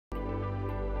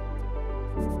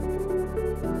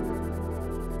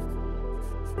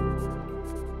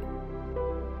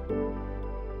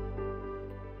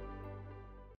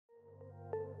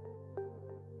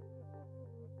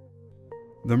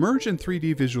The Merge and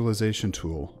 3D Visualization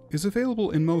tool is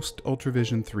available in most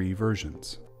UltraVision 3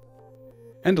 versions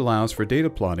and allows for data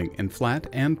plotting in flat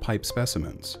and pipe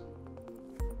specimens.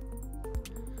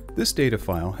 This data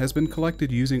file has been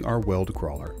collected using our weld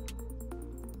crawler.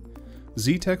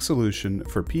 Z-Tech solution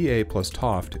for PA plus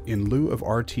TOFT in lieu of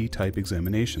RT type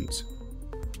examinations.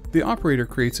 The operator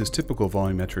creates his typical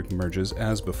volumetric merges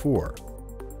as before,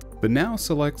 but now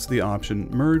selects the option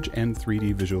Merge and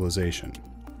 3D Visualization.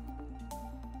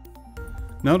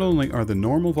 Not only are the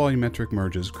normal volumetric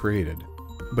merges created,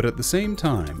 but at the same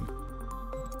time,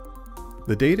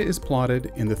 the data is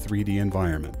plotted in the 3D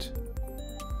environment.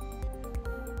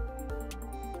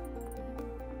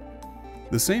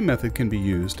 The same method can be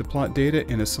used to plot data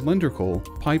in a cylindrical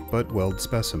pipe butt weld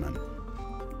specimen,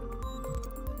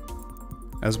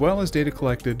 as well as data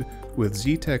collected with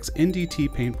Z-Tech's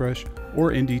NDT paintbrush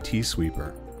or NDT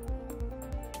sweeper.